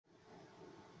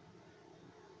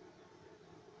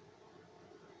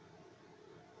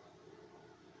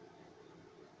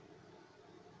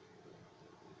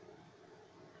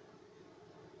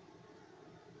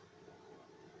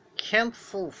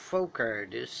Kempful folk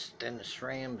artist Dennis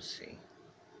Ramsay.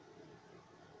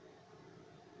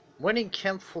 When in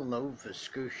Kempful, Nova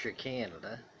Scotia,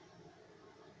 Canada,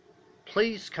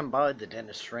 please come buy the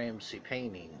Dennis Ramsay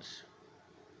paintings.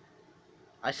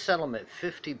 I sell them at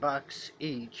 $50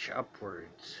 each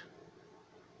upwards.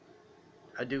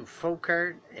 I do folk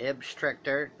art, abstract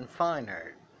art, and fine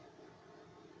art.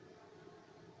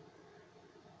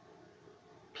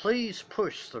 Please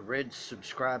push the red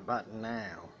subscribe button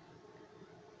now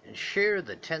and share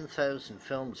the 10,000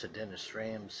 films of Dennis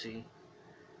Ramsay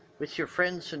with your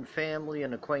friends and family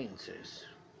and acquaintances.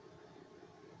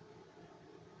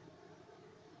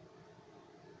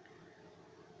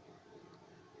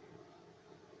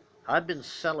 I've been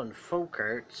selling folk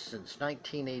art since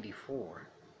 1984,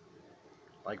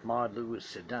 like Maud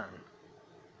Lewis had done.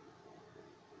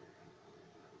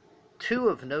 Two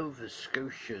of Nova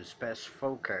Scotia's best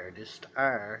folk artists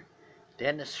are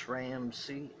Dennis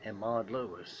Ramsay and Maud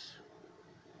Lewis.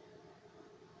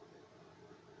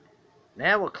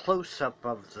 Now a close-up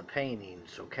of the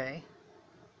paintings, okay?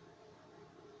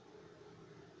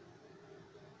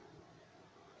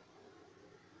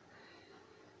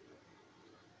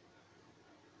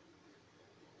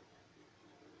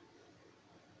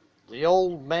 The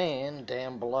old man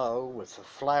down below with a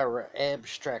flower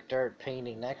abstract art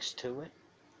painting next to it.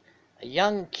 A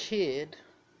young kid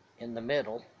in the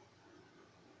middle.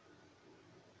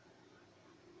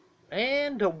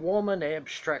 And a woman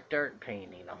abstract art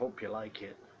painting. I hope you like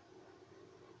it.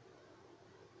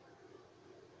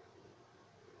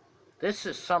 This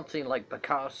is something like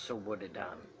Picasso would have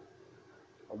done.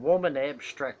 A woman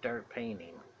abstract art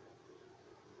painting.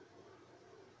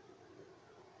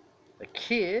 A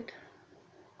kid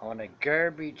on a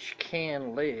garbage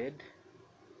can lid.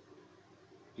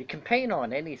 You can paint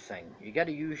on anything. You got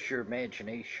to use your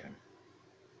imagination.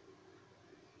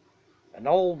 An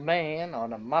old man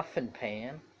on a muffin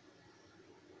pan.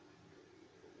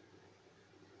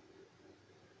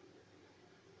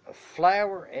 A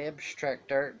flower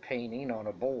abstract art painting on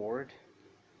a board.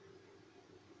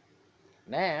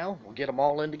 Now we'll get them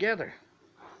all in together.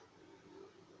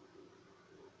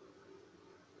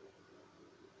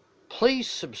 Please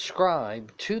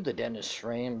subscribe to the Dennis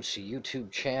Ramsay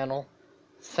YouTube channel.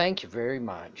 Thank you very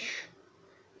much.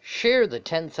 Share the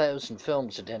 10,000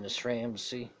 films of Dennis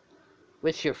Ramsay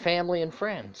with your family and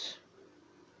friends.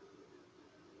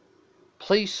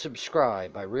 Please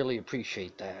subscribe. I really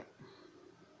appreciate that.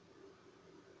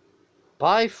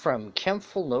 Bye from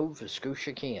Kempful, Nova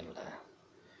Scotia, Canada.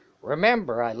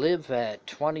 Remember, I live at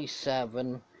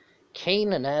 27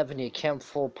 Canaan Avenue,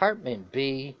 Kempful, Apartment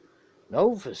B,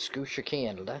 Nova Scotia,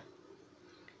 Canada.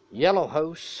 Yellow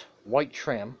house, white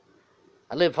trim.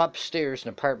 I live upstairs in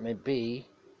Apartment B.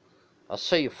 I'll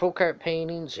sell you folk art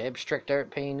paintings, abstract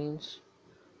art paintings,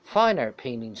 fine art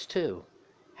paintings too.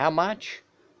 How much?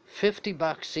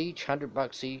 $50 each,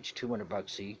 $100 each,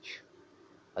 $200 each.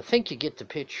 I think you get the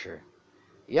picture.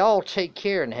 Y'all take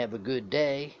care and have a good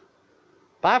day.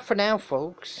 Bye for now,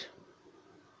 folks.